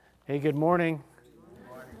Hey, good morning.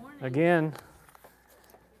 Again,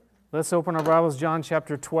 let's open our Bibles, John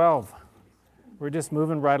chapter 12. We're just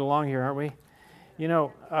moving right along here, aren't we? You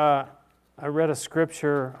know, I read a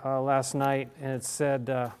scripture last night, and it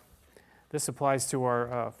said, this applies to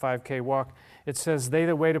our 5K walk. It says, "They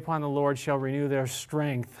that wait upon the Lord shall renew their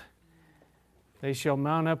strength. They shall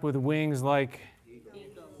mount up with wings like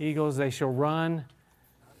eagles. They shall run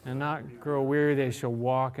and not grow weary. They shall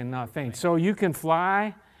walk and not faint." So you can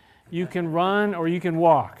fly, you can run, or you can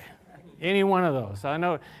walk. Any one of those. I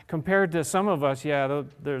know compared to some of us,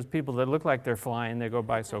 there's people that look like they're flying. They go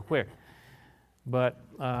by so quick. But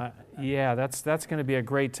that's going to be a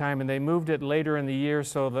great time. And they moved it later in the year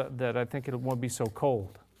so that I think it won't be so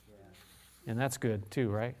cold. And that's good too,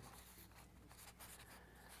 right?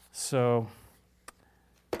 So,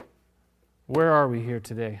 where are we here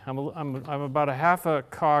today? I'm about a half a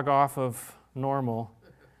cog off of normal.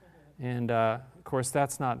 And of course,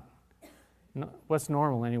 that's not what's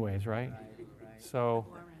normal anyways, right? So,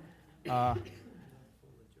 but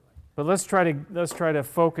let's try to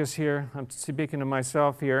focus here. I'm speaking to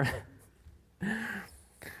myself here.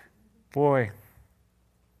 Boy,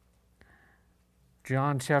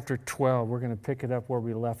 John chapter 12. We're going to pick it up where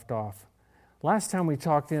we left off. Last time we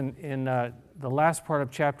talked in the last part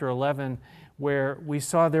of chapter 11, where we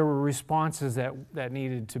saw there were responses that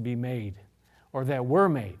needed to be made, or that were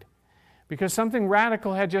made. Because something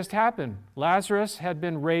radical had just happened. Lazarus had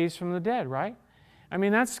been raised from the dead, right? I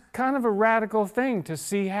mean, that's kind of a radical thing to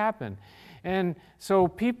see happen. And so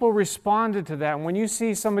people responded to that. And when you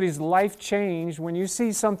see somebody's life change, when you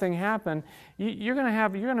see something happen, you're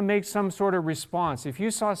going to make some sort of response. If you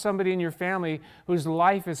saw somebody in your family whose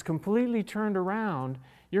life is completely turned around,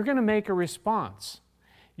 you're going to make a response.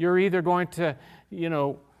 You're either going to,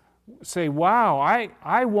 say, "Wow,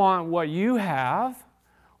 I want what you have,"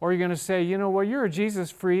 or you're going to say, "You're a Jesus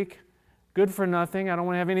freak, good for nothing, I don't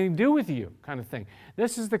want to have anything to do with you," kind of thing.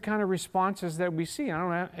 This is the kind of responses that we see. I don't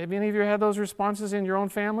know, have any of you had those responses in your own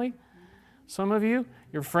family? Some of you?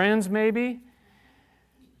 Your friends, maybe?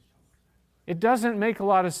 It doesn't make a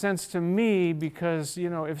lot of sense to me because,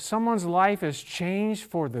 if someone's life has changed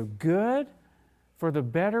for the good, for the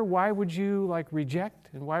better, why would you, reject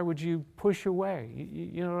and why would you push away?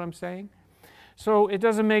 You know what I'm saying? So it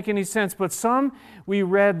doesn't make any sense. But some, we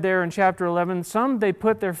read there in chapter 11, some they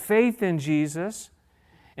put their faith in Jesus,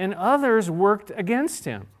 and others worked against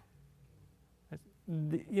him.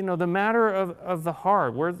 The matter of the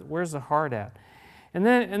heart, where's the heart at? And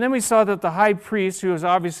then we saw that the high priest, who was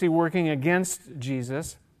obviously working against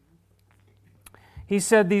Jesus, he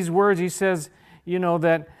said these words. He says,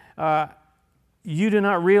 that you do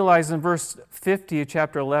not realize, in verse 50 of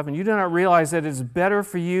chapter 11, you do not realize that it's better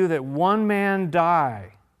for you that one man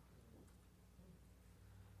die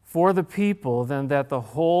for the people than that the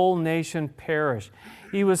whole nation perish.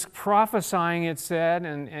 He was prophesying, it said,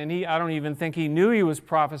 and I don't even think he knew he was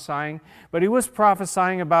prophesying, but he was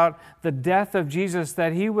prophesying about the death of Jesus,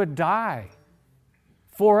 that he would die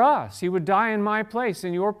for us. He would die in my place,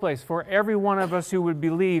 in your place, for every one of us who would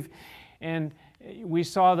believe. And we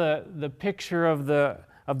saw the picture of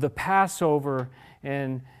the Passover,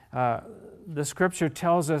 and the Scripture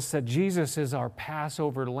tells us that Jesus is our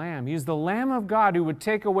Passover lamb. He's the Lamb of God who would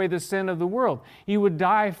take away the sin of the world. He would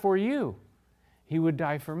die for you. He would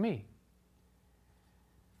die for me.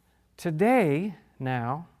 Today,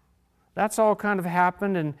 now, that's all kind of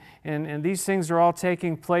happened, and these things are all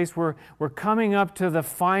taking place. We're coming up to the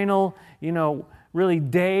final, really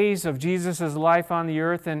days of Jesus' life on the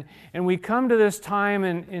earth. And we come to this time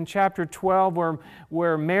in chapter 12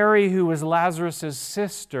 where Mary, who was Lazarus'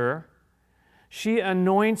 sister, she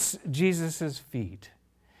anoints Jesus' feet.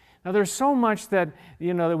 Now there's so much that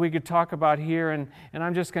we could talk about here, and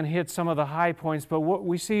I'm just going to hit some of the high points, but what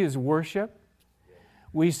we see is worship.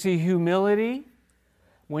 We see humility.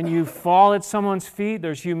 When you fall at someone's feet,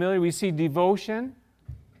 there's humility. We see devotion.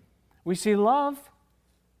 We see love,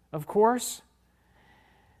 of course.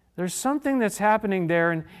 There's something that's happening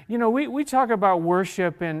there, and we talk about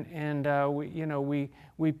worship, and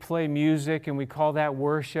we play music, and we call that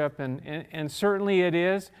worship, and certainly it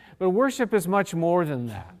is. But worship is much more than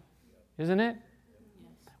that, isn't it?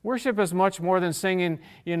 Worship is much more than singing,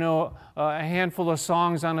 a handful of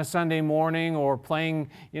songs on a Sunday morning, or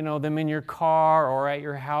playing, them in your car or at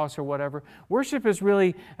your house or whatever. Worship is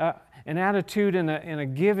really an attitude and a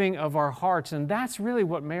giving of our hearts, and that's really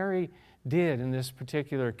what Mary did in this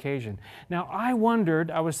particular occasion. Now, I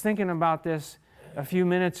was thinking about this a few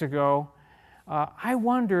minutes ago. I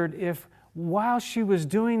wondered if, while she was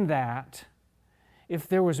doing that, if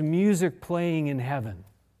there was music playing in heaven.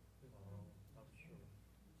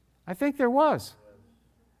 I think there was.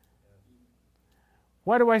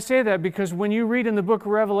 Why do I say that? Because when you read in the book of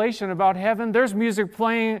Revelation about heaven, there's music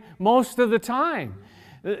playing most of the time.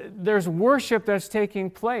 There's worship that's taking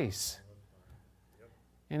place.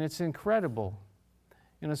 And it's incredible.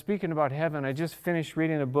 Speaking about heaven, I just finished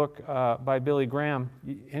reading a book by Billy Graham.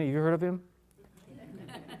 Any of you heard of him?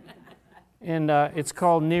 And it's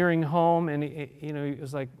called Nearing Home. And he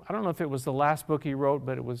was like, I don't know if it was the last book he wrote,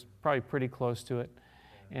 but it was probably pretty close to it.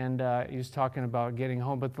 And he was talking about getting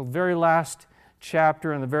home. But the very last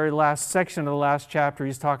chapter and the very last section of the last chapter,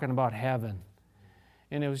 he's talking about heaven.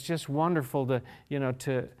 And it was just wonderful to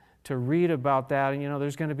read about that. And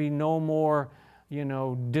there's going to be no more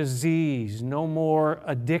disease, no more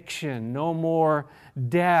addiction, no more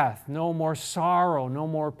death, no more sorrow, no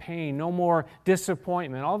more pain, no more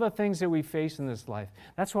disappointment, all the things that we face in this life.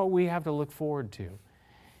 That's what we have to look forward to.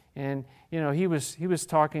 And he was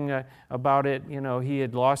talking about it. He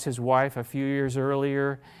had lost his wife a few years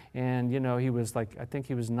earlier, and he was like, I think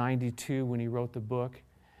he was 92 when he wrote the book.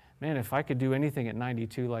 Man, if I could do anything at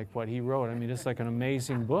 92 like what he wrote, it's like an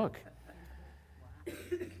amazing book.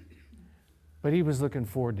 But he was looking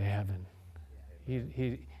forward to heaven.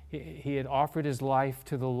 He had offered his life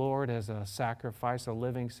to the Lord as a sacrifice, a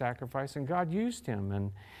living sacrifice, and God used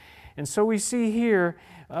him. And so we see here,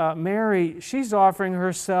 Mary, she's offering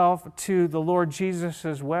herself to the Lord Jesus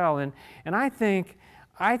as well. And I think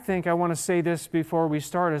I want to say this before we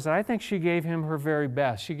start, is that I think she gave him her very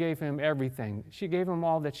best. She gave him everything. She gave him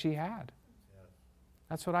all that she had.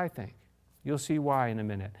 That's what I think. You'll see why in a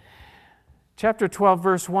minute. Chapter 12,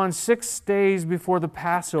 verse 1, 6 days before the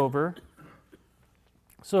Passover.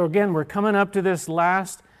 So again, we're coming up to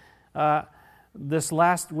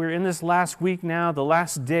we're in this last week now, the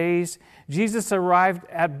last days. Jesus arrived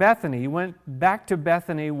at Bethany. He went back to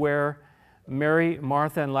Bethany where Mary,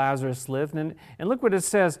 Martha, and Lazarus lived. And look what it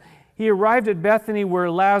says. He arrived at Bethany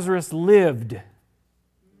where Lazarus lived,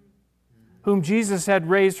 whom Jesus had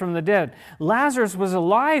raised from the dead. Lazarus was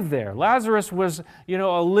alive there. Lazarus was,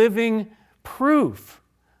 a living proof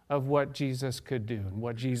of what Jesus could do and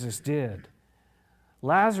what Jesus did.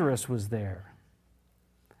 Lazarus was there.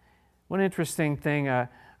 One interesting thing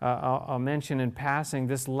I'll mention in passing,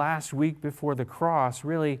 this last week before the cross,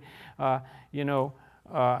 really, the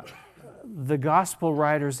gospel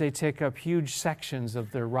writers, they take up huge sections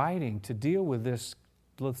of their writing to deal with this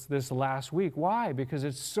last week. Why? Because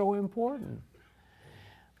it's so important.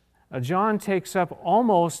 John takes up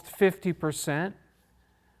almost 50%.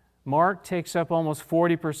 Mark takes up almost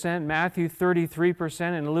 40%, Matthew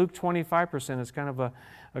 33%, and Luke 25%. It's kind of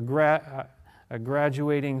a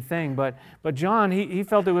graduating thing. But John, he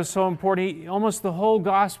felt it was so important. Almost the whole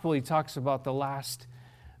gospel, he talks about the last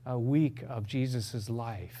week of Jesus'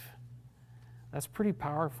 life. That's pretty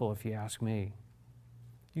powerful if you ask me.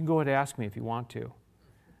 You can go ahead and ask me if you want to.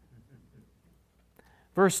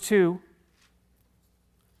 Verse 2,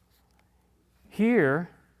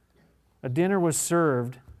 here a dinner was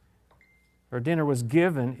served, or dinner was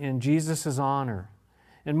given in Jesus' honor.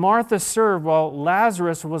 And Martha served while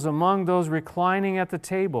Lazarus was among those reclining at the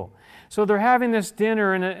table. So they're having this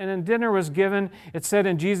dinner, and a dinner was given. It said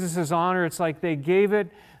in Jesus' honor. It's like they gave it,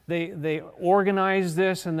 they organized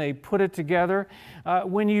this, and they put it together.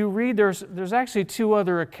 When you read, there's actually two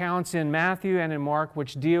other accounts in Matthew and in Mark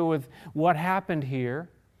which deal with what happened here.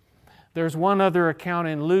 There's one other account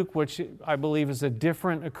in Luke, which I believe is a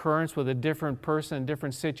different occurrence with a different person, a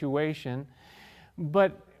different situation.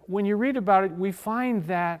 But when you read about it, we find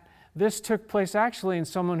that this took place actually in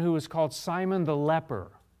someone who was called Simon the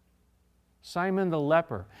leper. Simon the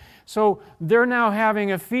leper. So they're now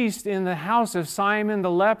having a feast in the house of Simon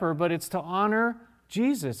the leper, but it's to honor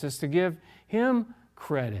Jesus. It's to give him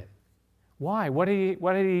credit. Why? What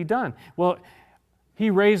had he done? Well, he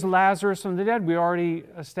raised Lazarus from the dead. We already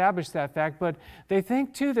established that fact. But they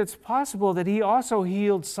think, too, that it's possible that he also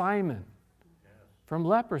healed Simon from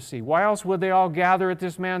leprosy. Why else would they all gather at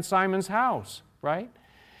this man Simon's house, right?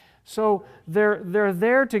 So they're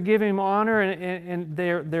there to give him honor, and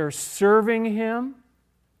they're serving him.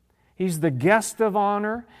 He's the guest of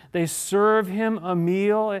honor. They serve him a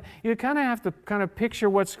meal. You kind of have to picture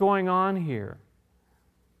what's going on here.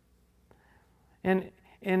 And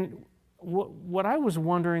what I was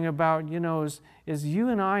wondering about, is you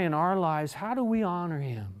and I in our lives, how do we honor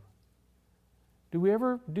him? Do we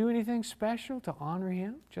ever do anything special to honor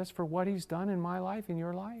him just for what he's done in my life, in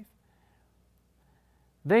your life?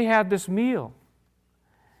 They had this meal.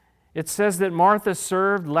 It says that Martha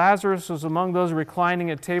served, Lazarus was among those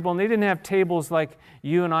reclining at table, and they didn't have tables like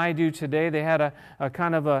you and I do today. They had a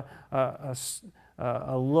kind of a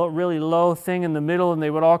really low thing in the middle, and they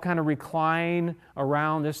would all kind of recline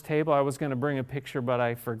around this table. I was going to bring a picture, but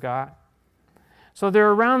I forgot. So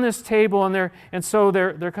they're around this table, and so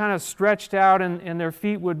they're kind of stretched out, and their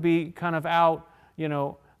feet would be kind of out,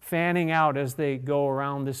 fanning out as they go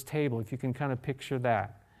around this table, if you can kind of picture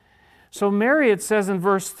that. So Mary, it says in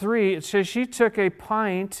verse 3, it says she took a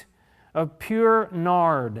pint of pure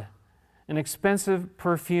nard, an expensive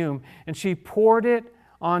perfume, and she poured it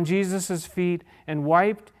on Jesus' feet and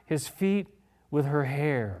wiped his feet with her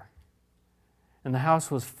hair. And the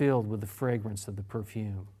house was filled with the fragrance of the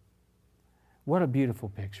perfume. What a beautiful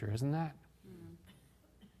picture, isn't that?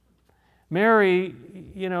 Mary,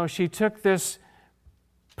 she took this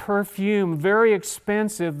perfume, very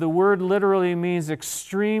expensive. The word literally means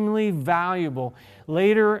extremely valuable.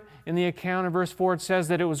 Later in the account in verse 4, it says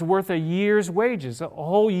that it was worth a year's wages, a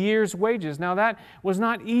whole year's wages. Now that was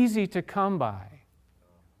not easy to come by.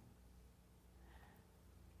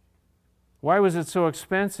 Why was it so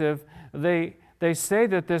expensive? They say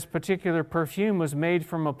that this particular perfume was made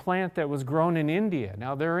from a plant that was grown in India.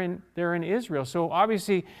 Now they're in Israel, so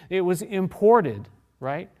obviously it was imported,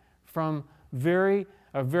 right, from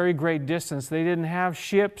a very great distance. They didn't have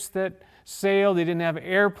ships that sailed. They didn't have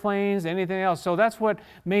airplanes, anything else. So that's what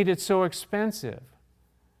made it so expensive.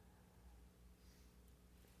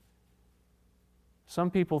 Some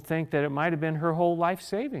people think that it might have been her whole life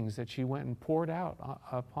savings that she went and poured out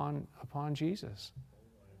upon Jesus.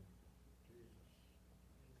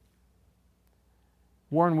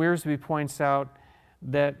 Warren Wiersbe points out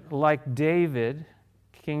that like David,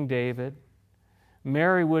 King David,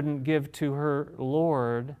 Mary wouldn't give to her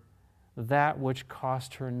Lord that which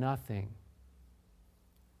cost her nothing.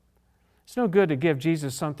 It's no good to give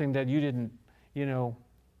Jesus something that you didn't,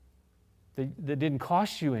 that didn't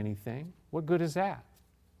cost you anything. What good is that?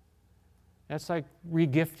 That's like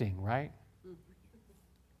regifting, right?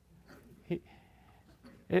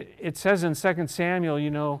 It says in 2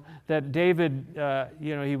 Samuel, that David,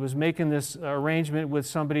 he was making this arrangement with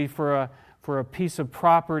somebody for a piece of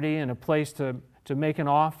property and a place to make an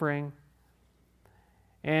offering.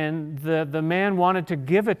 And the man wanted to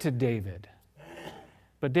give it to David.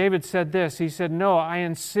 But David said this, he said, "No, I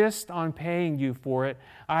insist on paying you for it.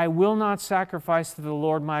 I will not sacrifice to the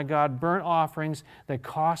Lord my God burnt offerings that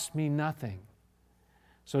cost me nothing."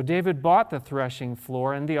 So David bought the threshing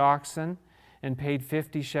floor and the oxen and paid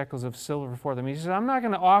 50 shekels of silver for them. He said, "I'm not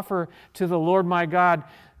going to offer to the Lord my God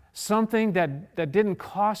something that didn't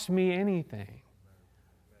cost me anything."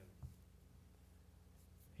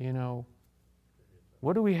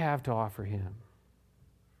 What do we have to offer Him?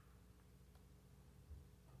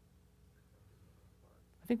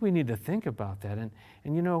 I think we need to think about that. And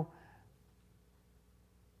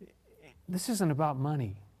this isn't about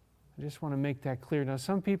money. I just want to make that clear. Now,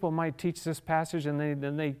 some people might teach this passage and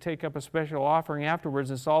then they take up a special offering afterwards.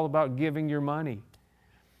 It's all about giving your money.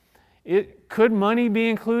 Could money be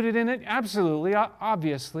included in it? Absolutely,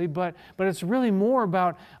 obviously, but it's really more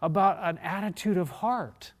about an attitude of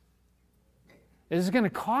heart. Is it going to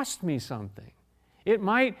cost me something?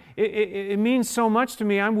 It means so much to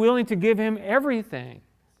me, I'm willing to give Him everything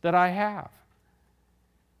that I have,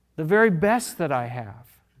 the very best that I have.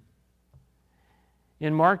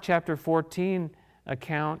 In Mark chapter 14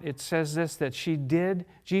 account, it says this, that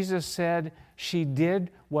Jesus said she did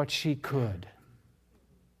what she could.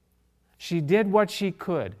 She did what she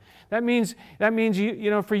could. That means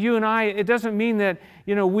for you and I, it doesn't mean that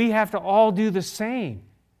we have to all do the same.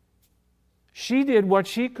 She did what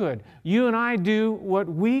she could. You and I do what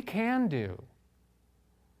we can do.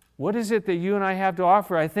 What is it that you and I have to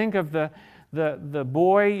offer? I think of the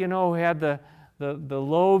boy, who had the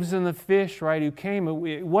loaves and the fish, right, who came.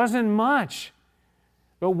 It wasn't much.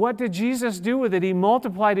 But what did Jesus do with it? He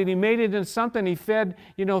multiplied it. He made it into something. He fed,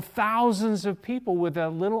 thousands of people with a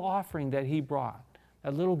little offering that He brought,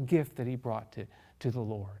 a little gift that He brought to the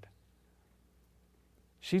Lord.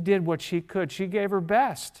 She did what she could. She gave her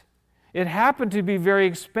best. It happened to be very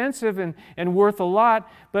expensive and worth a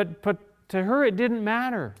lot, but to her it didn't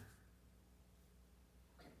matter.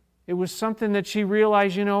 It was something that she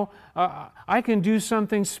realized, I can do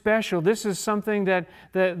something special. This is something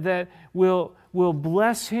that will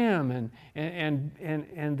bless Him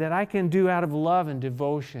and that I can do out of love and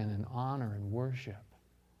devotion and honor and worship.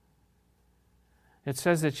 It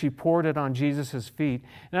says that she poured it on Jesus' feet.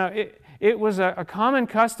 Now, it was a common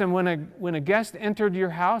custom when a guest entered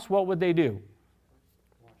your house, what would they do?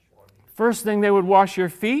 First thing, they would wash your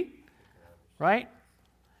feet, right?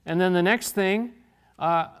 And then the next thing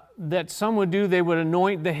that some would do, they would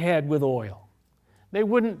anoint the head with oil. They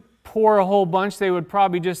wouldn't pour a whole bunch. They would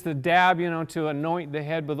probably just a dab, to anoint the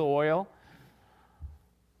head with oil.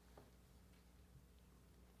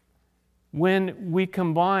 when we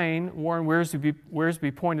combine, Warren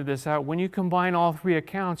Wiersbe pointed this out, when you combine all three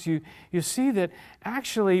accounts, you see that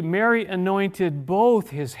actually Mary anointed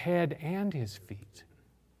both his head and his feet.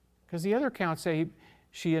 Because the other accounts say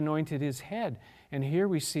she anointed his head, and here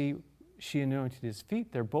we see she anointed his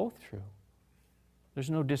feet. They're both true. There's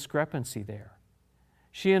no discrepancy there.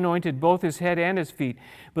 She anointed both his head and his feet.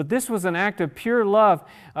 But this was an act of pure love.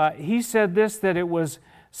 He said this, that it was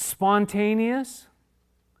spontaneous,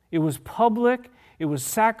 it was public, it was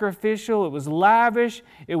sacrificial, it was lavish,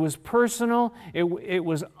 it was personal, it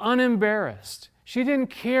was unembarrassed. She didn't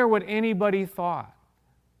care what anybody thought.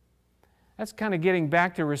 That's kind of getting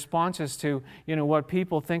back to responses to, what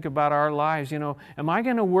people think about our lives. Am I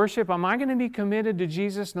going to worship? Am I going to be committed to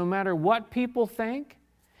Jesus no matter what people think?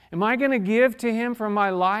 Am I going to give to Him from my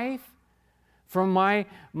life, from my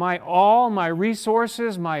all, my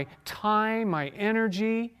resources, my time, my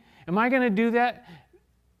energy? Am I going to do that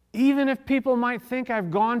even if people might think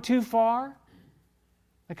I've gone too far?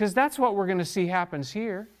 Because that's what we're going to see happens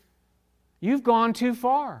here. You've gone too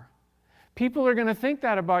far. People are going to think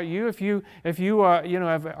that about you if you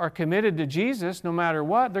are committed to Jesus no matter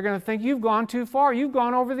what. They're going to think you've gone too far. You've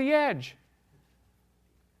gone over the edge.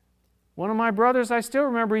 One of my brothers, I still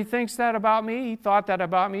remember, he thinks that about me. He thought that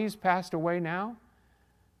about me. He's passed away now.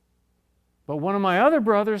 But one of my other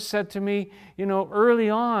brothers said to me, early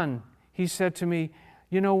on, he said to me,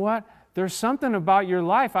 you know what? There's something about your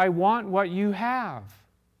life. I want what you have.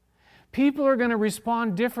 People are going to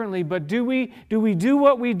respond differently, but do we do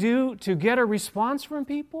what we do to get a response from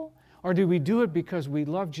people? Or do we do it because we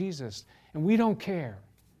love Jesus and we don't care?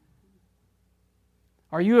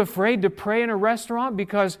 Are you afraid to pray in a restaurant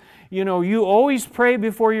because, you always pray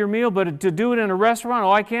before your meal, but to do it in a restaurant,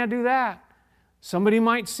 I can't do that. Somebody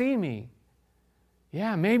might see me.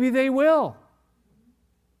 Yeah, maybe they will.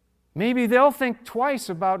 Maybe they'll think twice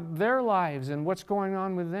about their lives and what's going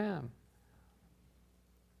on with them.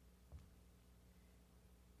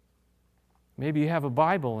 Maybe you have a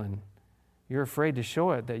Bible and you're afraid to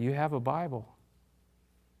show it that you have a Bible.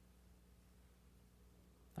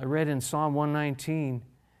 I read in Psalm 119,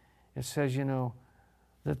 it says,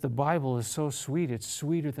 that the Bible is so sweet, it's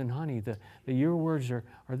sweeter than honey. That your words are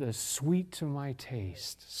the sweet to my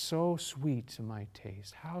taste, so sweet to my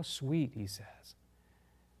taste. How sweet, he says.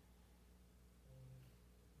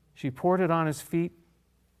 She poured it on his feet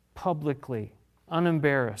publicly,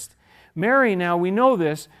 unembarrassed. Mary, now we know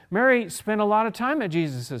this, Mary spent a lot of time at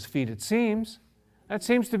Jesus' feet, it seems. That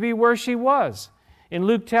seems to be where she was. In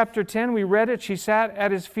Luke chapter 10, we read it, she sat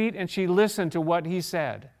at his feet and she listened to what he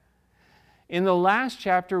said. In the last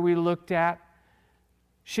chapter we looked at,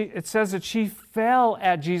 it says that she fell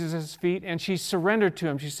at Jesus' feet and she surrendered to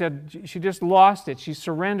him. She said she just lost it. She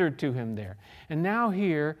surrendered to him there. And now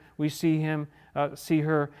here we see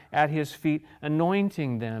her at his feet,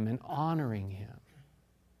 anointing them and honoring him.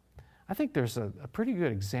 I think there's a pretty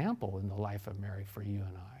good example in the life of Mary for you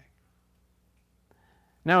and I.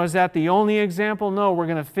 Now, is that the only example? No, we're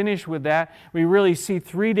going to finish with that. We really see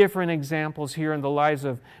three different examples here in the lives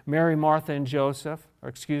of Mary, Martha, and Joseph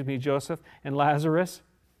and Lazarus.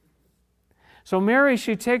 So Mary,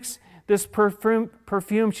 she takes this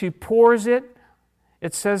perfume, she pours it,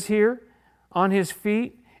 it says here, on his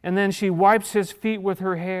feet, and then she wipes his feet with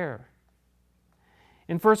her hair.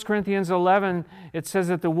 In 1 Corinthians 11, it says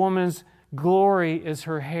that the woman's glory is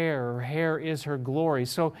her hair is her glory.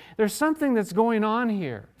 So there's something that's going on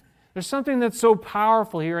here. There's something that's so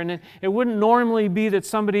powerful here, and it wouldn't normally be that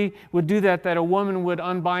somebody would do that a woman would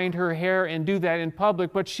unbind her hair and do that in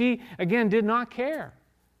public, but she, again, did not care.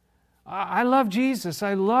 I love Jesus.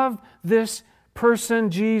 I love this person,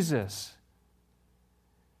 Jesus.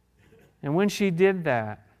 And when she did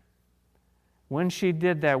that,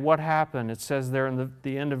 what happened? It says there in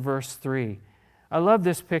the end of verse 3. I love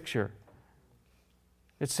this picture.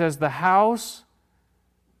 It says the house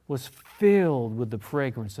was filled with the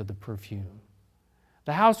fragrance of the perfume.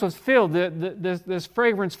 The house was filled. This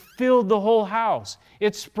fragrance filled the whole house.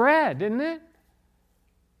 It spread, didn't it?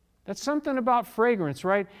 That's something about fragrance,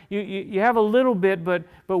 right? You have a little bit, but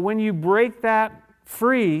when you break that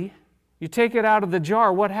free, you take it out of the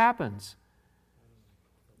jar, what happens?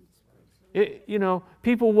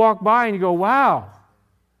 People walk by and you go, wow.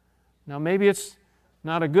 Now maybe it's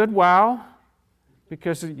not a good wow,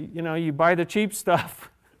 because you buy the cheap stuff.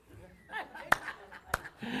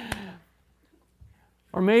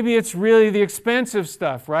 Or maybe it's really the expensive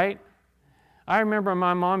stuff, right? I remember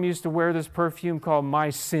my mom used to wear this perfume called My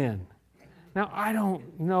Sin. Now, I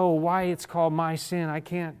don't know why it's called My Sin. I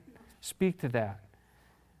can't speak to that.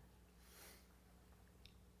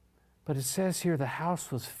 But it says here the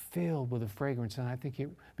house was filled with a fragrance, and I think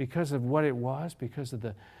because of what it was, because of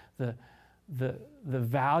the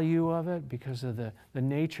value of it, because of the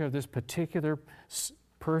nature of this particular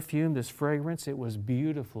perfume, this fragrance, it was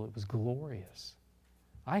beautiful, it was glorious,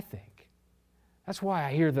 I think. That's why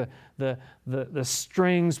I hear the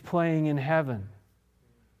strings playing in heaven.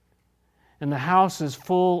 And the house is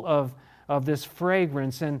full of this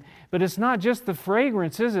fragrance. But it's not just the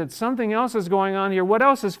fragrance, is it? Something else is going on here. What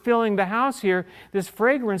else is filling the house here? This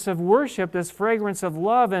fragrance of worship, this fragrance of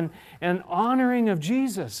love and honoring of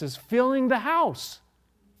Jesus is filling the house.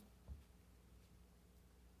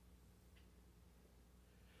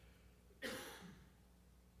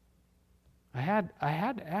 I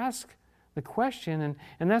had to ask the question,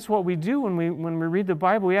 and that's what we do when we read the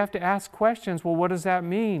Bible. We have to ask questions. Well, what does that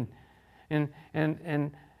mean? And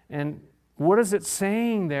what is it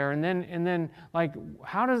saying there? And then like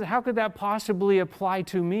how could that possibly apply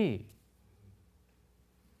to me?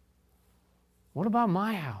 What about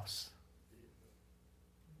my house?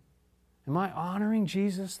 Am I honoring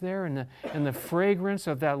Jesus there, and the fragrance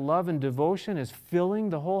of that love and devotion is filling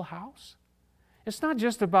the whole house? It's not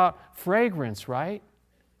just about fragrance, right?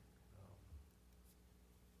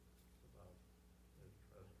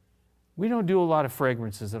 We don't do a lot of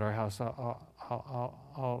fragrances at our house.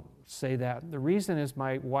 I'll say that. The reason is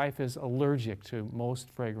my wife is allergic to most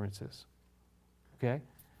fragrances. Okay?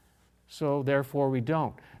 So therefore we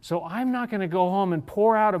don't. So I'm not going to go home and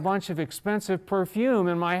pour out a bunch of expensive perfume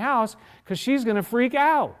in my house because she's going to freak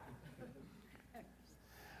out.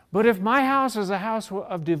 But if my house is a house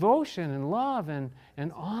of devotion and love and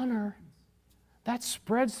honor, that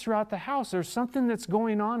spreads throughout the house. There's something that's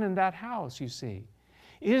going on in that house, you see.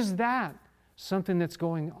 Is that something that's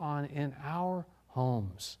going on in our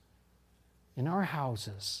homes, in our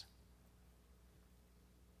houses?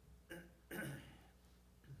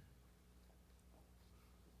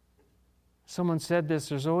 Someone said this,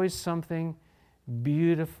 there's always something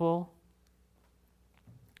beautiful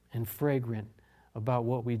and fragrant about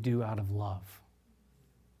what we do out of love.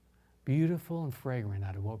 Beautiful and fragrant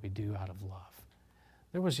out of what we do out of love.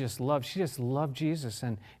 There was just love. She just loved Jesus,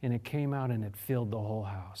 and it came out and it filled the whole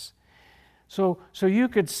house. So you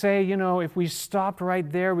could say, if we stopped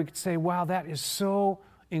right there, we could say, wow, that is so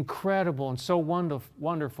incredible and so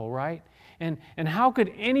wonderful, right? And how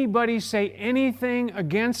could anybody say anything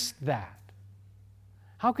against that?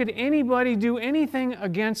 How could anybody do anything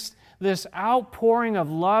against this outpouring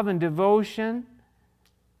of love and devotion?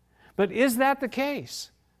 But is that the case?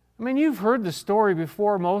 I mean, you've heard the story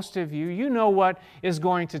before, most of you. You know what is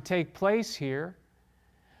going to take place here.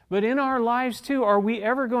 But in our lives too, are we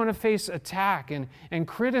ever going to face attack and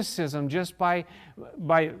criticism just by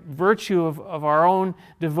virtue of our own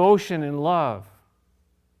devotion and love?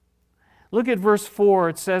 Look at verse 4.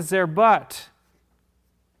 It says there, But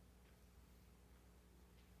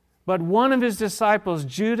one of his disciples,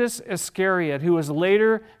 Judas Iscariot, who was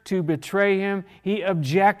later to betray him, he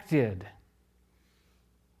objected.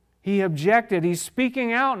 He objected. He's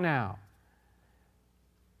speaking out now.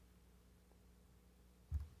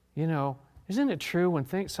 Isn't it true when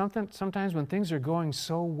sometimes when things are going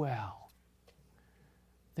so well,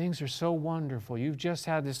 things are so wonderful, you've just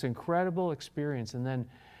had this incredible experience, and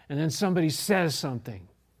then somebody says something,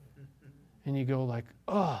 and you go like,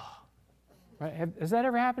 oh, right? Has that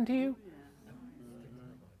ever happened to you?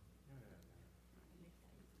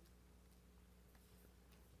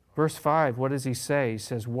 Verse 5, what does he say? He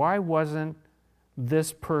says, why wasn't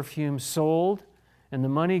this perfume sold and the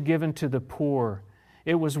money given to the poor?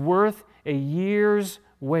 It was worth a year's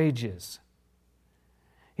wages.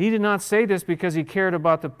 He did not say this because he cared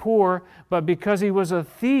about the poor, but because he was a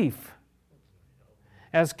thief.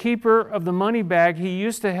 As keeper of the money bag, he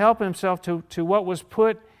used to help himself to what was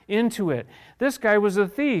put into it. This guy was a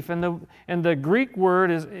thief, and the Greek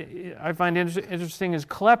word I find interesting is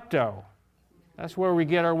klepto. That's where we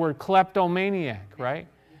get our word kleptomaniac, right?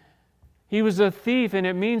 He was a thief, and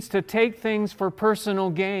it means to take things for personal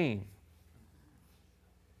gain.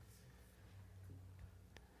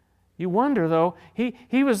 You wonder, though,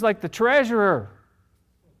 he was like the treasurer.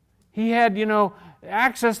 He had,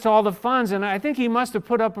 access to all the funds, and I think he must have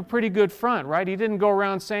put up a pretty good front, right? He didn't go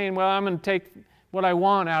around saying, well, I'm going to take what I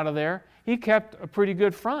want out of there. He kept a pretty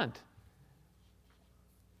good front.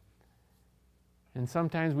 And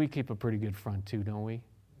sometimes we keep a pretty good front too, don't we?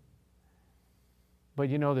 But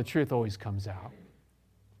the truth always comes out.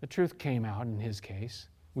 The truth came out in his case.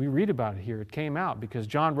 We read about it here. It came out because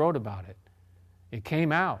John wrote about it. It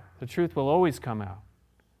came out. The truth will always come out.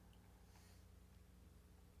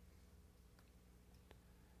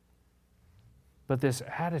 But this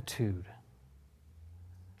attitude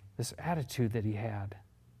this attitude that he had.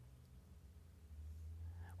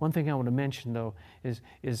 One thing I want to mention, though,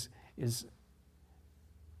 is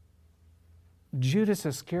Judas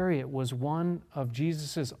Iscariot was one of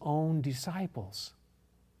Jesus' own disciples.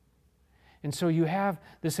 And so you have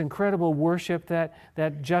this incredible worship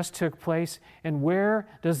that just took place. And where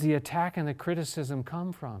does the attack and the criticism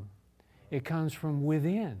come from? It comes from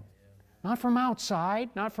within. Not from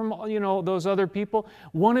outside, not from those other people.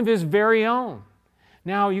 One of his very own.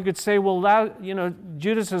 Now you could say, well,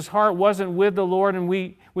 Judas's heart wasn't with the Lord, and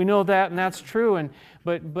we know that, and that's true.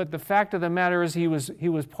 But the fact of the matter is, he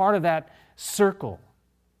was part of that circle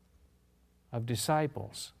of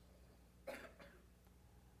disciples.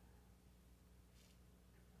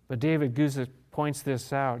 But David Guzik points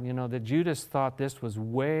this out, that Judas thought this was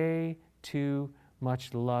way too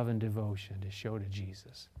much love and devotion to show to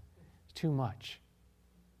Jesus. It's too much.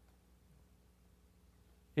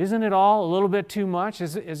 Isn't it all a little bit too much?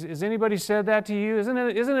 Has anybody said that to you? Isn't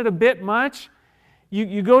it a bit much?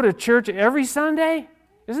 You go to church every Sunday?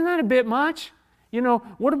 Isn't that a bit much?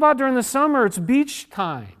 What about during the summer? It's beach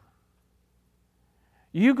time.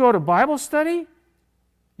 You go to Bible study?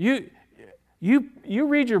 You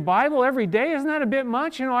read your Bible every day? Isn't that a bit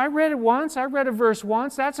much? I read it once. I read a verse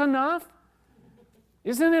once. That's enough.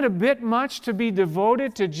 Isn't it a bit much to be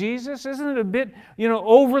devoted to Jesus? Isn't it a bit,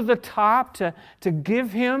 over the top to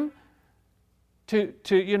give Him, to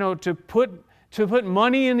put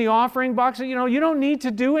money in the offering box? You don't need to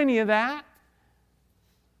do any of that.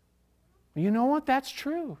 You know what? That's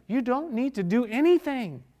true. You don't need to do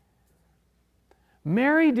anything.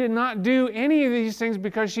 Mary did not do any of these things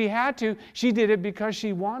because she had to. She did it because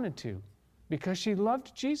she wanted to, because she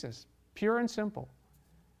loved Jesus, pure and simple.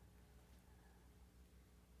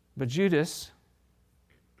 But Judas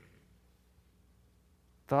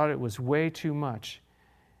thought it was way too much.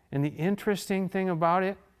 And the interesting thing about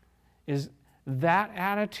it is that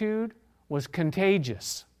attitude was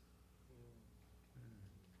contagious.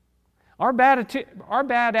 Our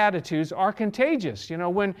bad attitudes are contagious.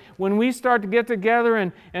 When we start to get together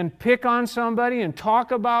and pick on somebody and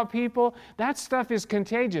talk about people, that stuff is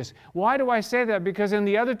contagious. Why do I say that? Because in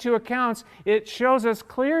the other two accounts, it shows us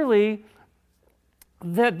clearly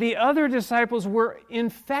that the other disciples were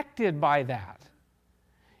infected by that.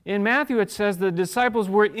 In Matthew, it says the disciples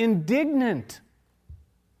were indignant.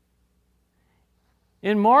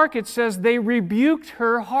 In Mark, it says they rebuked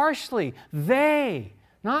her harshly. They,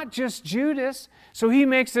 not just Judas. So he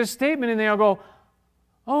makes this statement and they'll go,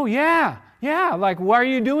 oh yeah, like why are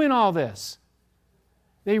you doing all this?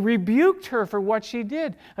 They rebuked her for what she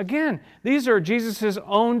did. Again, these are Jesus'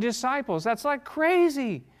 own disciples. That's like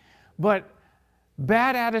crazy. But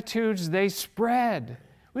bad attitudes, they spread.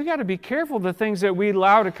 We've got to be careful the things that we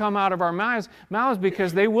allow to come out of our mouths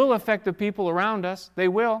because they will affect the people around us. They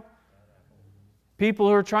will. People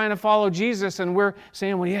who are trying to follow Jesus and we're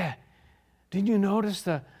saying, well, yeah, didn't you notice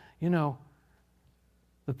the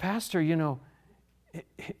pastor, did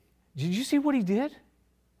you see what he did?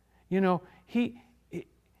 He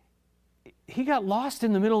got lost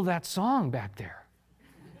in the middle of that song back there.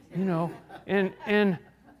 And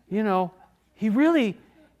he really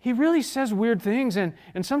says weird things, and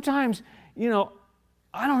sometimes, I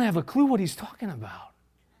don't have a clue what he's talking about.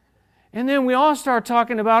 And then we all start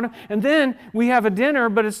talking about him, and then we have a dinner,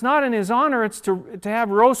 but it's not in his honor, it's to have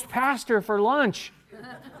roast pastor for lunch.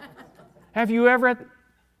 Have you ever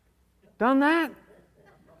done that?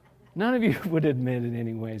 None of you would admit it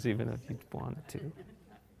anyways, even if you wanted to.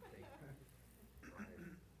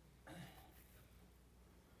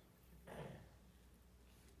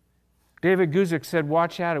 David Guzik said,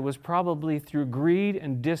 watch out, it was probably through greed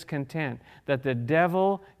and discontent that the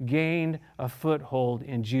devil gained a foothold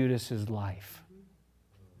in Judas's life.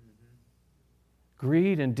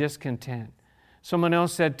 Greed and discontent. Someone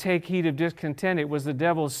else said, take heed of discontent. It was the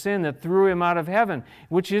devil's sin that threw him out of heaven,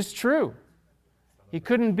 which is true. He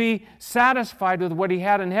couldn't be satisfied with what he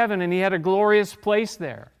had in heaven, and he had a glorious place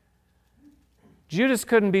there. Judas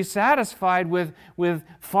couldn't be satisfied with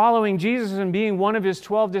following Jesus and being one of his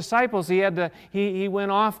 12 disciples. He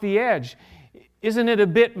went off the edge. Isn't it a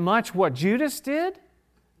bit much what Judas did?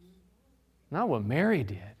 Not what Mary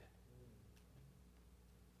did.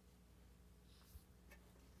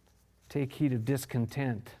 Take heed of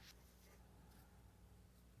discontent.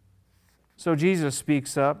 So Jesus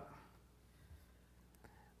speaks up.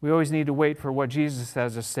 We always need to wait for what Jesus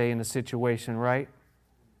has to say in a situation, right?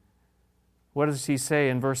 What does he say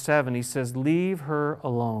in verse 7? He says, leave her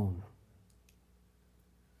alone.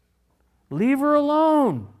 Leave her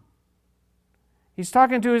alone. He's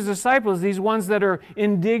talking to his disciples, these ones that are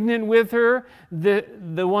indignant with her,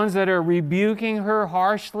 the ones that are rebuking her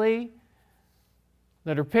harshly,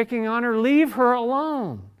 that are picking on her. Leave her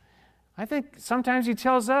alone. I think sometimes he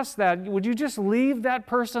tells us that. Would you just leave that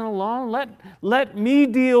person alone? Let me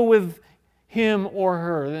deal with him or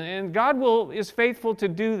her. And God is faithful to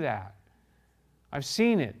do that. I've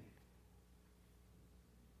seen it.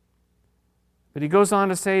 But he goes on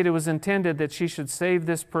to say it was intended that she should save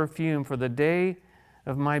this perfume for the day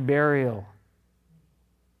of my burial.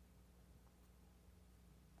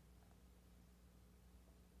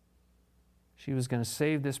 She was going to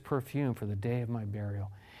save this perfume for the day of my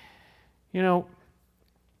burial. You know,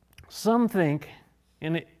 some think,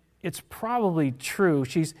 and it's probably true,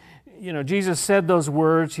 Jesus said those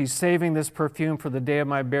words, she's saving this perfume for the day of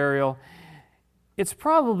my burial. It's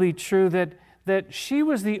probably true that she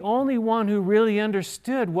was the only one who really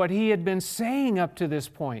understood what he had been saying up to this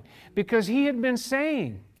point, because he had been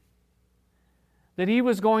saying that he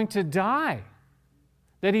was going to die,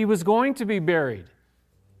 that he was going to be buried.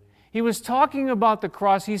 He was talking about the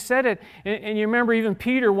cross. He said it, and you remember even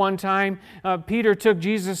Peter one time, Peter took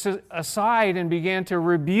Jesus aside and began to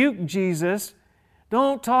rebuke Jesus.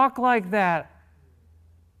 Don't talk like that.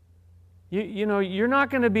 You're not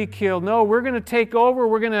going to be killed. No, we're going to take over.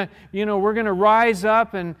 We're going to rise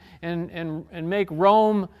up and make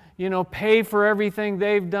Rome, pay for everything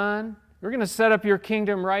they've done. We're going to set up your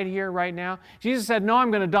kingdom right here, right now. Jesus said, no,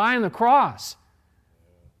 I'm going to die on the cross.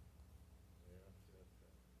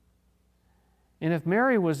 And if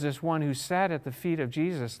Mary was this one who sat at the feet of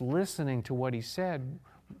Jesus listening to what he said,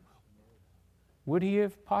 would he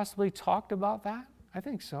have possibly talked about that? I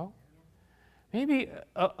think so. Maybe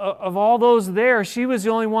of all those there, she was the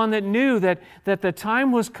only one that knew that the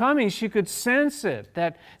time was coming. She could sense it,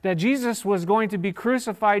 that Jesus was going to be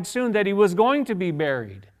crucified soon, that he was going to be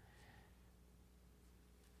buried,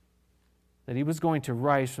 that he was going to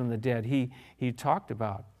rise from the dead. He talked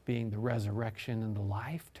about being the resurrection and the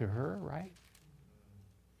life to her, right?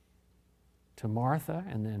 To Martha,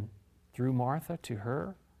 and then through Martha to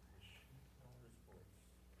her.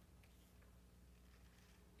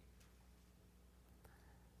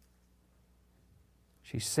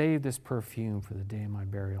 She saved this perfume for the day of my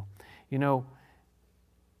burial.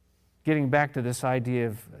 Getting back to this idea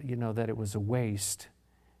of, that it was a waste.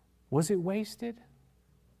 Was it wasted?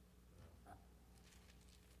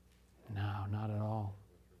 No, not at all.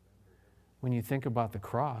 When you think about the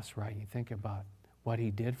cross, right, you think about what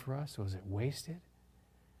he did for us. Was it wasted?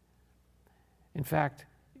 In fact,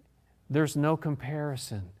 there's no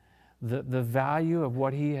comparison. The value of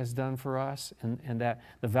what he has done for us and that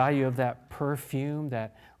the value of that perfume,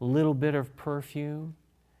 that little bit of perfume,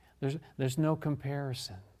 there's no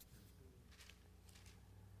comparison.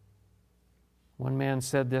 One man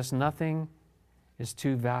said this, nothing is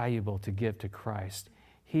too valuable to give to Christ.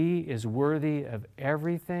 He is worthy of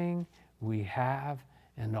everything we have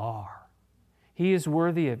and are. He is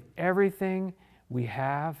worthy of everything we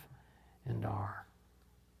have and are.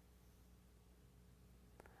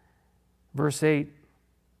 Verse 8,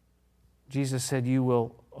 Jesus said, you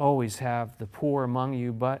will always have the poor among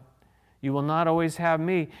you, but you will not always have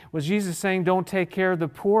me. Was Jesus saying, don't take care of the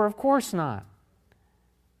poor? Of course not.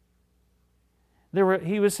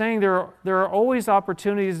 He was saying there are always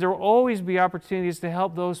opportunities, there will always be opportunities to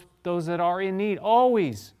help those that are in need,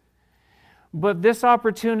 always. But this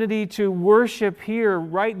opportunity to worship here,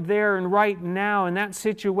 right there and right now in that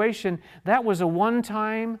situation, that was a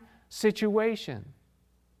one-time situation.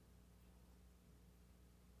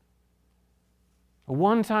 A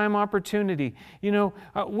one-time opportunity.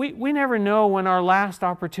 We never know when our last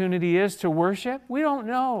opportunity is to worship. We don't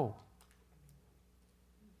know.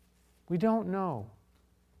 We don't know.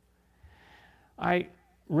 I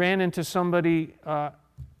ran into somebody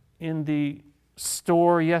in the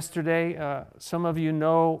store yesterday. Some of you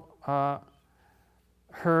know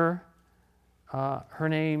her. Her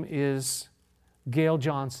name is Gail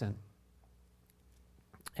Johnson.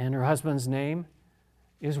 And her husband's name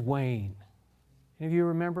is Wayne. Any of you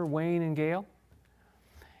remember Wayne and Gail?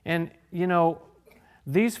 And,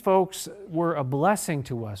 these folks were a blessing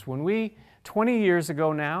to us. 20 years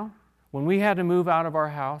ago now, when we had to move out of our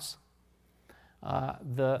house,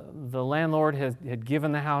 the landlord had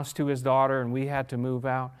given the house to his daughter and we had to move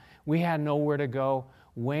out. We had nowhere to go.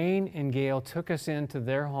 Wayne and Gail took us into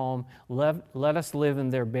their home, let us live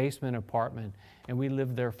in their basement apartment, and we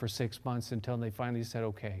lived there for 6 months until they finally said,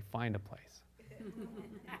 okay, find a place.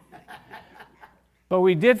 But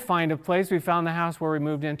we did find a place. We found the house where we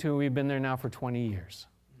moved into, and we've been there now for 20 years.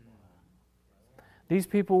 These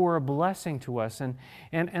people were a blessing to us. And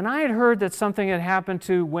I had heard that something had happened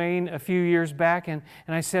to Wayne a few years back, and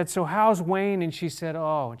I said, "So how's Wayne?" And she said,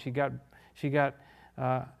 "Oh," and she got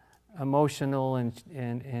emotional,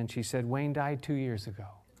 and she said, "Wayne died 2 years ago."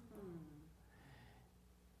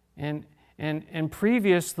 And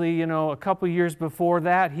previously, a couple years before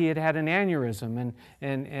that, he had had an aneurysm,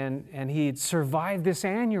 and he had survived this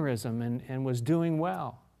aneurysm and was doing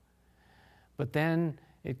well. But then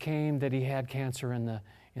it came that he had cancer in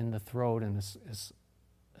the throat and his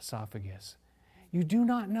esophagus. You do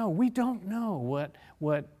not know. We don't know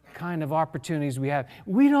what kind of opportunities we have.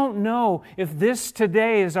 We don't know if this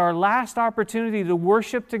today is our last opportunity to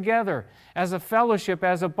worship together as a fellowship,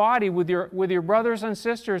 as a body with your brothers and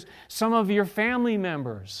sisters, some of your family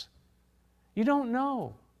members. You don't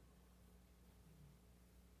know.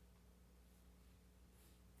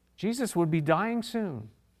 Jesus would be dying soon.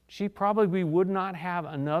 She probably would not have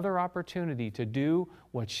another opportunity to do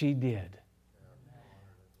what she did.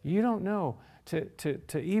 You don't know.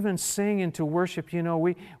 To even sing and to worship,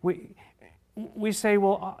 we say,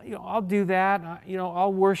 well, I'll do that.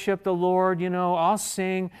 I'll worship the Lord. I'll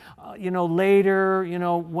sing. Later.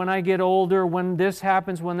 When I get older, when this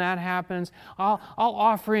happens, when that happens, I'll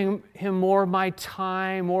offer him more of my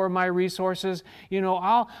time, more of my resources.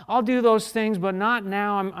 I'll do those things, but not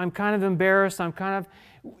now. I'm kind of embarrassed.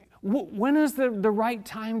 When is the right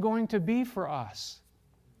time going to be for us?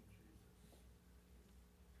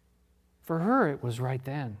 For her, it was right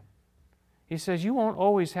then. He says, you won't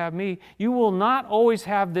always have me. You will not always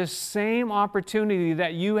have this same opportunity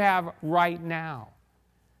that you have right now.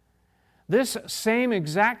 This same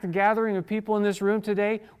exact gathering of people in this room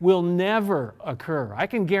today will never occur. I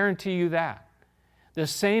can guarantee you that. The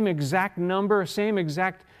same exact number, same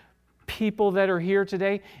exact people that are here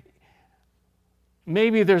today,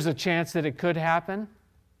 maybe there's a chance that it could happen,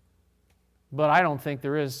 but I don't think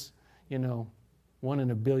there is, 1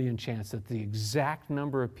 in a billion chance that the exact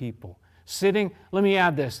number of people sitting, let me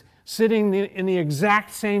add this, sitting in the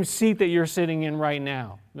exact same seat that you're sitting in right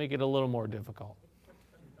now. Make it a little more difficult.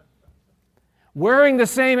 Wearing the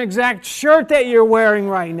same exact shirt that you're wearing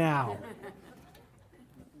right now.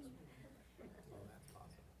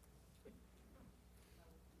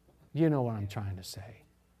 You know what I'm trying to say.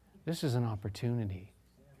 This is an opportunity.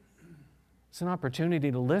 It's an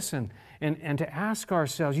opportunity to listen and to ask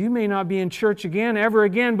ourselves. You may not be in church ever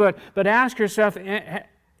again, but ask yourself,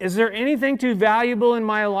 is there anything too valuable in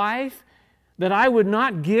my life that I would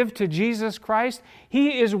not give to Jesus Christ?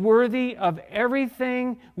 He is worthy of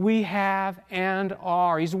everything we have and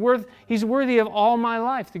are. He's worthy of all my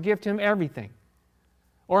life to give to Him everything.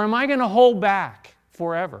 Or am I going to hold back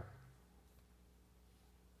forever?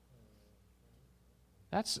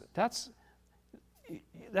 That's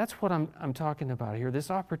what I'm talking about here, this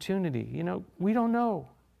opportunity. We don't know.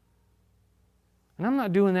 And I'm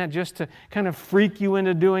not doing that just to kind of freak you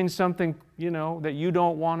into doing something, that you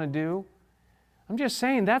don't want to do. I'm just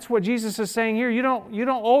saying that's what Jesus is saying here. You don't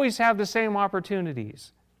always have the same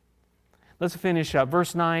opportunities. Let's finish up.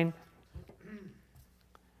 Verse 9.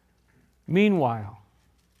 Meanwhile,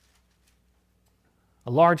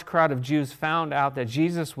 a large crowd of Jews found out that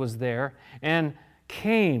Jesus was there and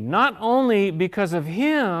came, not only because of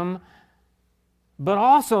Him, but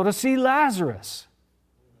also to see Lazarus,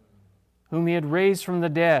 whom He had raised from the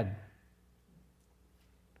dead.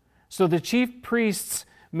 So the chief priests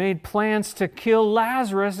made plans to kill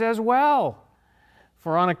Lazarus as well,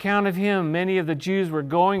 for on account of him, many of the Jews were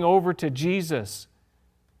going over to Jesus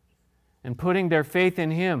and putting their faith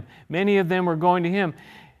in Him. Many of them were going to Him.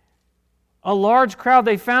 A large crowd,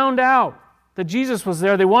 they found out that Jesus was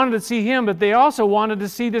there. They wanted to see Him, but they also wanted to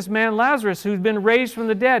see this man Lazarus who'd been raised from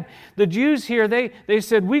the dead. The Jews here, they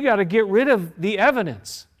said, we got to get rid of the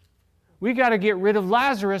evidence. We got to get rid of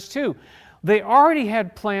Lazarus too. They already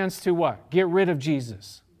had plans to what? Get rid of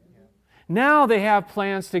Jesus. Now they have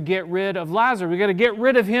plans to get rid of Lazarus. We got to get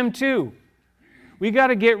rid of him too. We got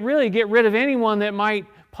to get rid of anyone that might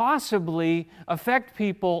possibly affect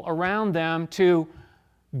people around them to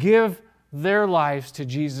give their lives to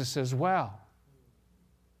Jesus as well.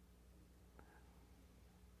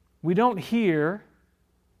 We don't hear,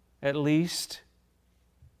 at least,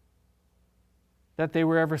 that they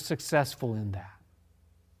were ever successful in that.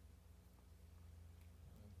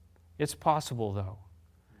 It's possible, though.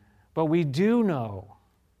 But we do know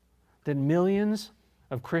that millions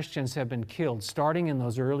of Christians have been killed, starting in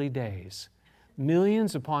those early days.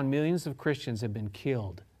 Millions upon millions of Christians have been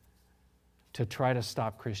killed to try to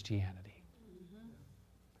stop Christianity.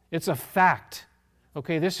 It's a fact.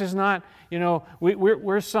 Okay, this is not,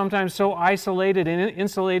 we're sometimes so isolated and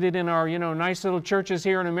insulated in our, nice little churches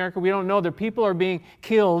here in America. We don't know that people are being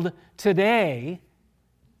killed today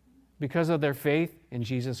because of their faith in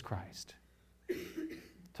Jesus Christ.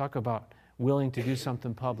 Talk about willing to do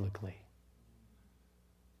something publicly.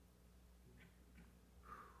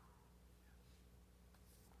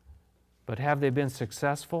 But have they been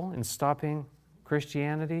successful in stopping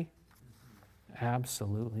Christianity?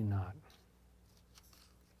 Absolutely not.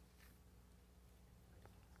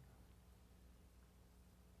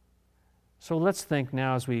 So let's think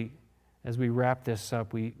now as we wrap this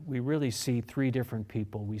up, we really see three different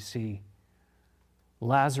people. We see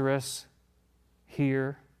Lazarus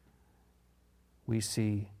here, we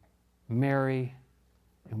see Mary,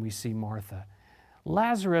 and we see Martha.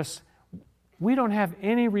 Lazarus, we don't have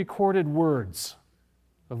any recorded words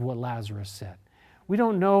of what Lazarus said. We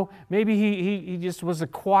don't know, maybe he just was a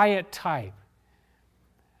quiet type.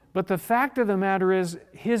 But the fact of the matter is,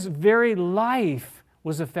 his very life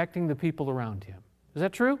was affecting the people around him. Is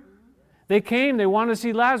that true? They came, they wanted to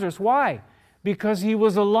see Lazarus. Why? Because he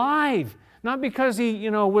was alive. Not because he,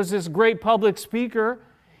 was this great public speaker.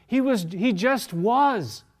 He just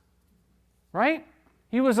was. Right?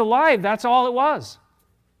 He was alive. That's all it was.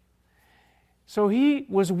 So he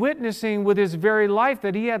was witnessing with his very life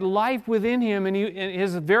that he had life within him, and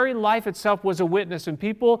his very life itself was a witness. And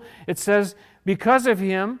people, it says, because of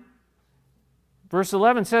him, verse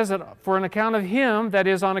 11 says that for an account of him, that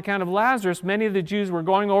is on account of Lazarus, many of the Jews were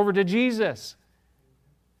going over to Jesus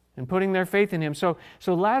and putting their faith in him. So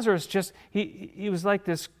Lazarus he was like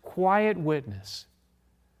this quiet witness,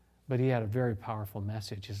 but he had a very powerful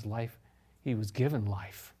message. His life, he was given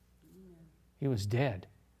life. He was dead,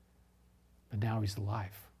 but now he's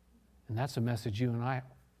alive. And that's a message you and I,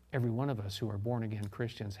 every one of us who are born again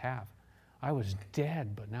Christians have. I was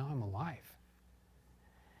dead, but now I'm alive.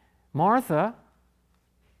 Martha,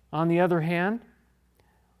 on the other hand,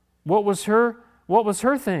 what was her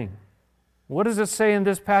thing? What does it say in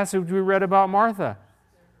this passage we read about Martha?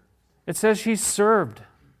 It says she served.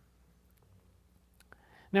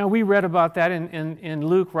 Now, we read about that in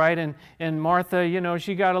Luke, right? And Martha,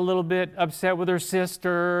 she got a little bit upset with her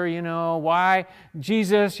sister, why?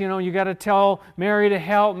 Jesus, you got to tell Mary to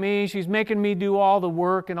help me. She's making me do all the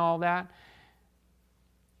work and all that.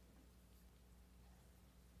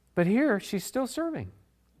 But here, she's still serving.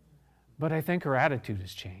 But I think her attitude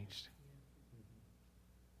has changed.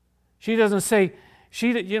 She doesn't say,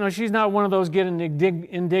 she's not one of those getting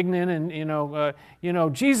indignant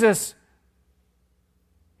and, Jesus,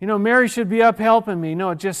 Mary should be up helping me.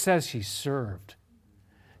 No, it just says she served.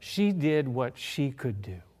 She did what she could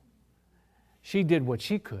do. She did what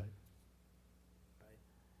she could.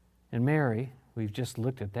 And Mary, we've just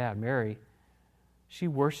looked at that. Mary, she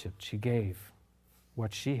worshiped. She gave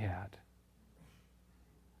what she had.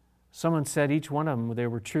 Someone said each one of them, they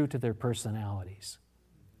were true to their personalities.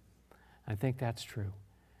 I think that's true.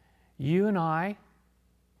 You and I,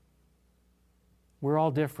 we're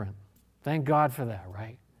all different. Thank God for that,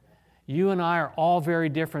 right? You and I are all very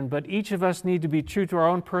different, but each of us need to be true to our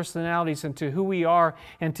own personalities and to who we are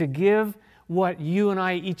and to give what you and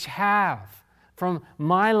I each have. From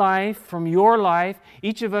my life, from your life,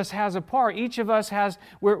 each of us has a part. Each of us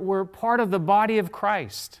we're part of the body of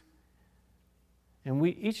Christ. And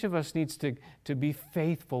each of us needs to be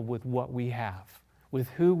faithful with what we have, with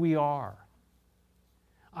who we are.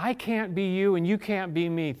 I can't be you and you can't be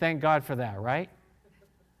me. Thank God for that, right?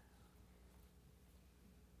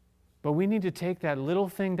 But we need to take that little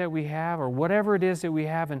thing that we have or whatever it is that we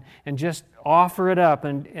have and just offer it up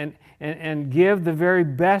and give the very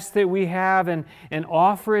best that we have and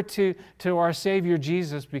offer it to our Savior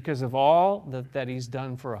Jesus because of all that He's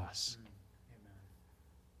done for us.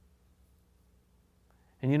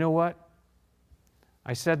 And you know what?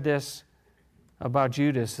 I said this about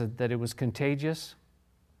Judas, that it was contagious.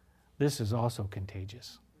 This is also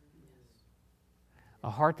contagious. A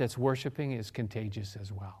heart that's worshiping is contagious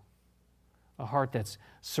as well. A heart that's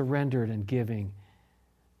surrendered and giving.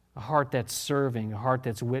 A heart that's serving. A heart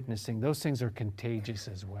that's witnessing. Those things are contagious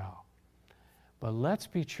as well. But let's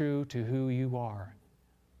be true to who you are.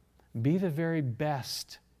 Be the very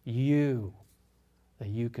best you that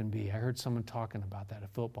you can be. I heard someone talking about that, a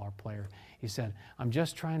football player. He said, I'm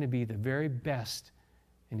just trying to be the very best,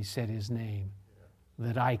 and he said his name,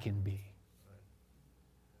 that I can be.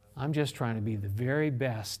 I'm just trying to be the very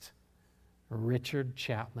best Richard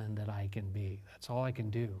Chapman that I can be. That's all I can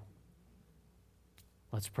do.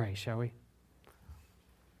 Let's pray, shall we?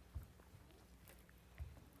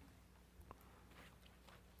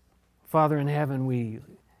 Father in heaven, we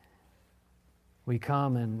we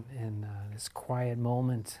come in this quiet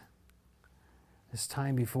moment, this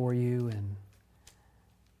time before you, and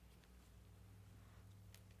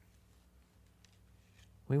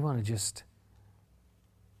we want to just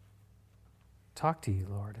talk to you,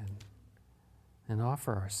 Lord, and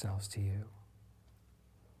offer ourselves to you.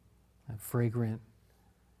 A fragrant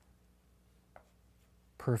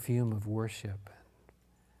perfume of worship,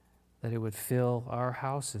 that it would fill our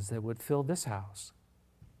houses, that would fill this house.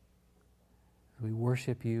 As we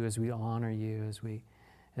worship you, as we honor you, as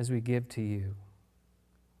we give to you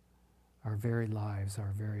our very lives,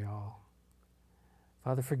 our very all.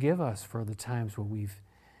 Father, forgive us for the times where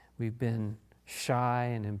we've been shy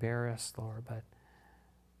and embarrassed, Lord, but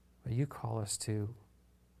you call us to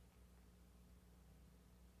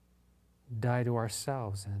die to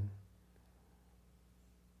ourselves and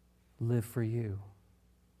live for you.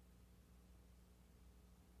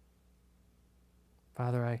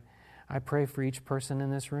 Father, I pray for each person in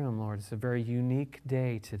this room, Lord. It's a very unique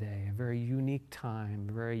day today, a very unique time,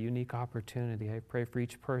 a very unique opportunity. I pray for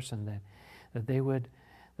each person that they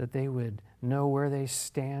would know where they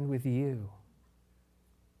stand with you.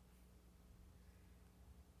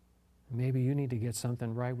 Maybe you need to get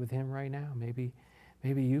something right with him right now. Maybe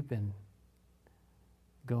you've been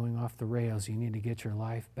going off the rails. You need to get your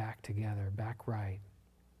life back together, back right.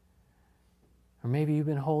 Or maybe you've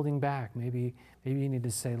been holding back. Maybe you need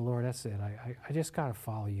to say, Lord, that's it. I just got to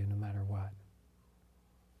follow you no matter what.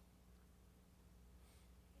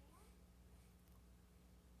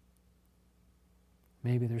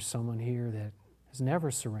 Maybe there's someone here that has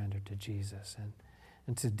never surrendered to Jesus.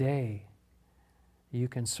 And today, you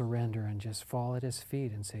can surrender and just fall at his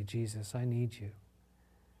feet and say, Jesus, I need you.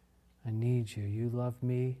 I need you. You love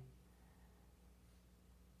me.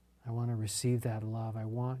 I want to receive that love. I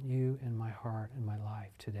want you in my heart and my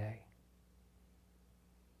life today.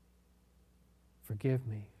 Forgive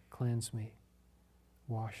me, cleanse me,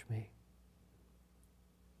 wash me.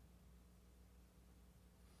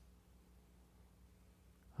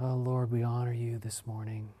 Oh, Lord, we honor you this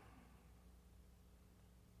morning.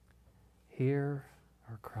 Hear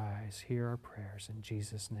our cries, hear our prayers in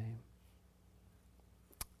Jesus' name.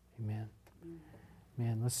 Amen.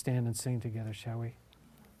 Amen. Let's stand and sing together, shall we?